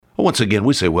Well, once again,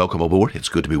 we say welcome aboard. It's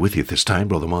good to be with you at this time.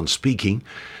 Brother Munn speaking.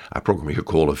 Our program here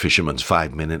called A Fisherman's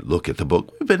 5-Minute Look at the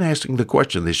Book. We've been asking the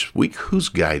question this week, who's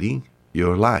guiding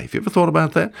your life? You ever thought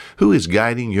about that? Who is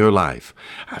guiding your life?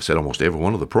 I've said almost every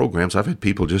one of the programs, I've had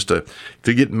people just to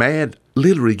get mad,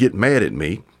 literally get mad at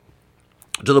me,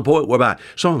 to the point whereby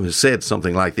some of them have said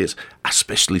something like this,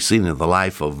 especially seen in the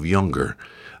life of younger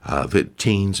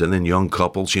teens and then young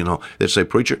couples, they say,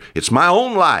 preacher, it's my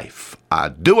own life. I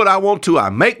do what I want to. I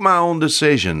make my own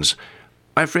decisions.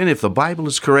 My friend, if the Bible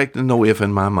is correct and no if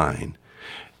in my mind,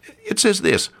 it says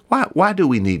this, why do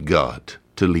we need God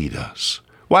to lead us?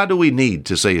 Why do we need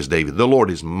to say as David, the Lord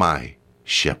is my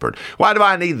shepherd? Why do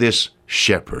I need this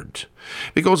shepherd?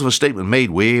 Because of a statement made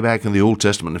way back in the Old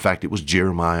Testament. In fact, it was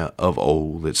Jeremiah of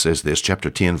old that says this, chapter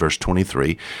 10, verse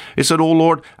 23. It said, O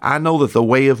Lord, I know that the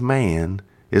way of man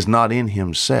is not in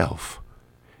himself.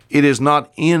 It is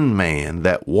not in man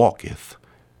that walketh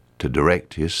to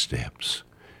direct his steps.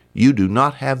 You do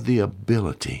not have the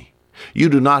ability. You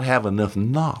do not have enough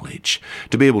knowledge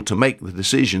to be able to make the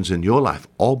decisions in your life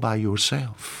all by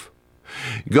yourself.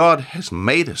 God has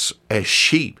made us as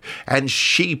sheep, and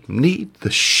sheep need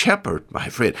the shepherd, my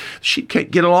friend. Sheep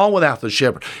can't get along without the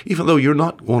shepherd. Even though you're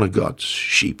not one of God's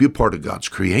sheep, you're part of God's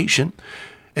creation.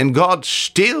 And God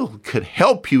still could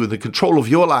help you in the control of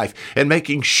your life and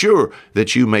making sure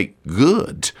that you make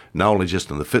good, not only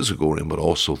just in the physical realm, but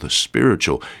also the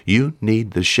spiritual. You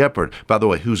need the shepherd. By the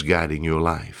way, who's guiding your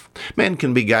life? Man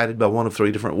can be guided by one of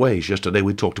three different ways. Yesterday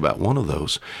we talked about one of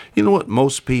those. You know what?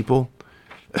 Most people,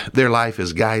 their life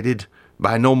is guided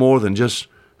by no more than just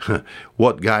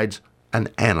what guides an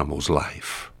animal's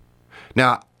life.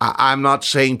 Now, I'm not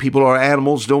saying people are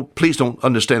animals. Please don't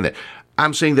understand that.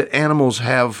 I'm saying that animals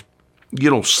have,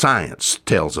 science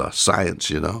tells us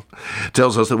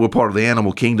that we're part of the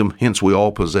animal kingdom. Hence, we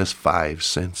all possess 5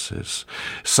 senses: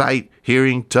 sight,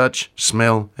 hearing, touch,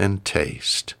 smell, and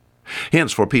taste.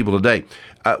 Hence, for people today,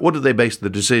 what do they base the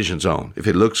decisions on? If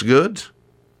it looks good,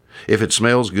 if it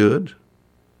smells good,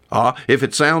 if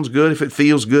it sounds good, if it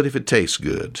feels good, if it tastes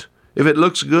good. If it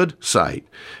looks good, sight.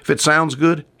 If it sounds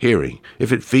good, hearing.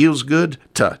 If it feels good,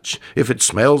 touch. If it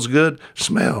smells good,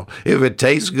 smell. If it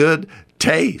tastes good,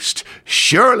 taste.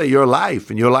 Surely your life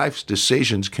and your life's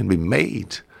decisions can be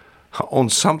made on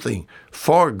something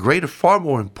far greater, far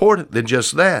more important than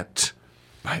just that.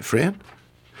 My friend,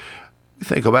 you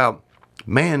think about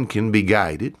man can be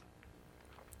guided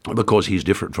because he's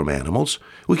different from animals.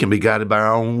 We can be guided by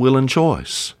our own will and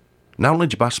choice. Not only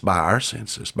just by our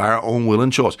senses, by our own will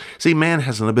and choice. See, man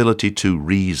has an ability to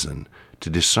reason, to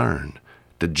discern,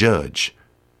 to judge,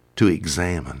 to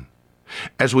examine.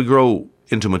 As we grow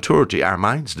into maturity, our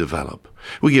minds develop.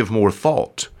 We give more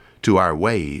thought to our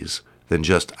ways than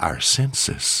just our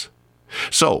senses.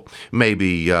 So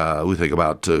maybe we think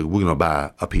about we're going to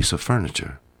buy a piece of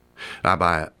furniture. I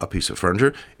buy a piece of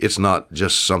furniture. It's not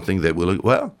just something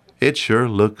that it sure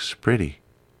looks pretty.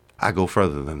 I go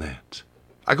further than that.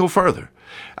 I go further.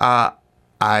 I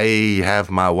have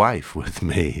my wife with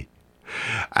me.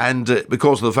 And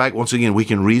because of the fact, once again, we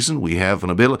can reason, we have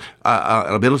an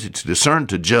ability to discern,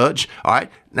 to judge. All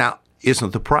right. Now,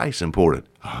 isn't the price important?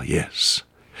 Oh, yes.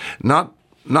 Not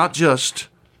just,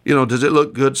 does it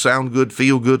look good, sound good,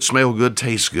 feel good, smell good,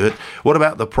 taste good? What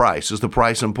about the price? Is the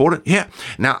price important? Yeah.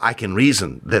 Now, I can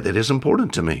reason that it is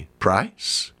important to me.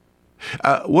 Price?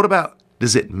 What about,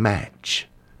 does it match?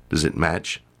 Does it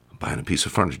match? Buying a piece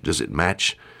of furniture, does it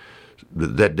match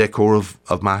that decor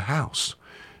of my house?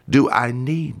 Do I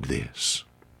need this?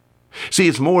 See,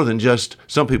 it's more than just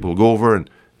some people go over and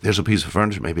there's a piece of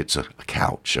furniture, maybe it's a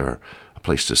couch or a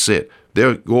place to sit.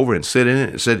 They'll go over and sit in it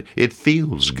and said, it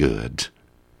feels good.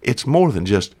 It's more than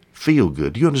just feel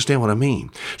good. Do you understand what I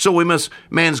mean? So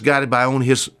man's guided by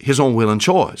his own will and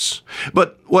choice.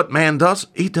 But what man does,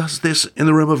 he does this in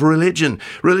the realm of religion.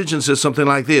 Religion says something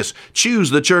like this: choose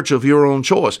the church of your own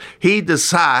choice. He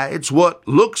decides what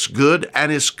looks good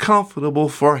and is comfortable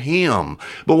for him.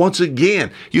 But once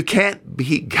again, you can't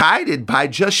be guided by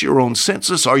just your own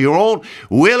senses or your own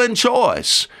will and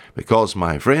choice. Because,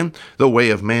 my friend, the way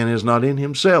of man is not in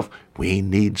himself. We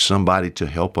need somebody to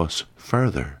help us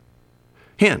further.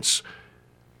 Hence,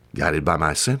 guided by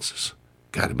my senses,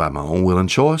 guided by my own will and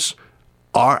choice,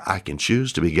 or I can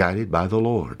choose to be guided by the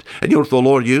Lord. And you know what the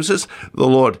Lord uses? The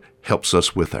Lord helps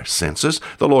us with our senses.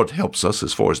 The Lord helps us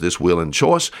as far as this will and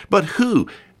choice. But who?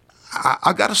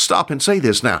 I got to stop and say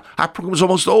this now. Our program is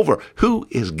almost over. Who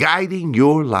is guiding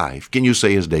your life? Can you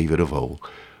say as David of old,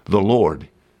 the Lord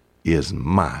is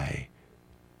my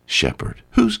shepherd?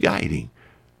 Who's guiding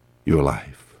your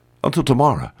life? Until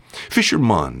tomorrow, Fisher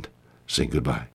Munn saying goodbye.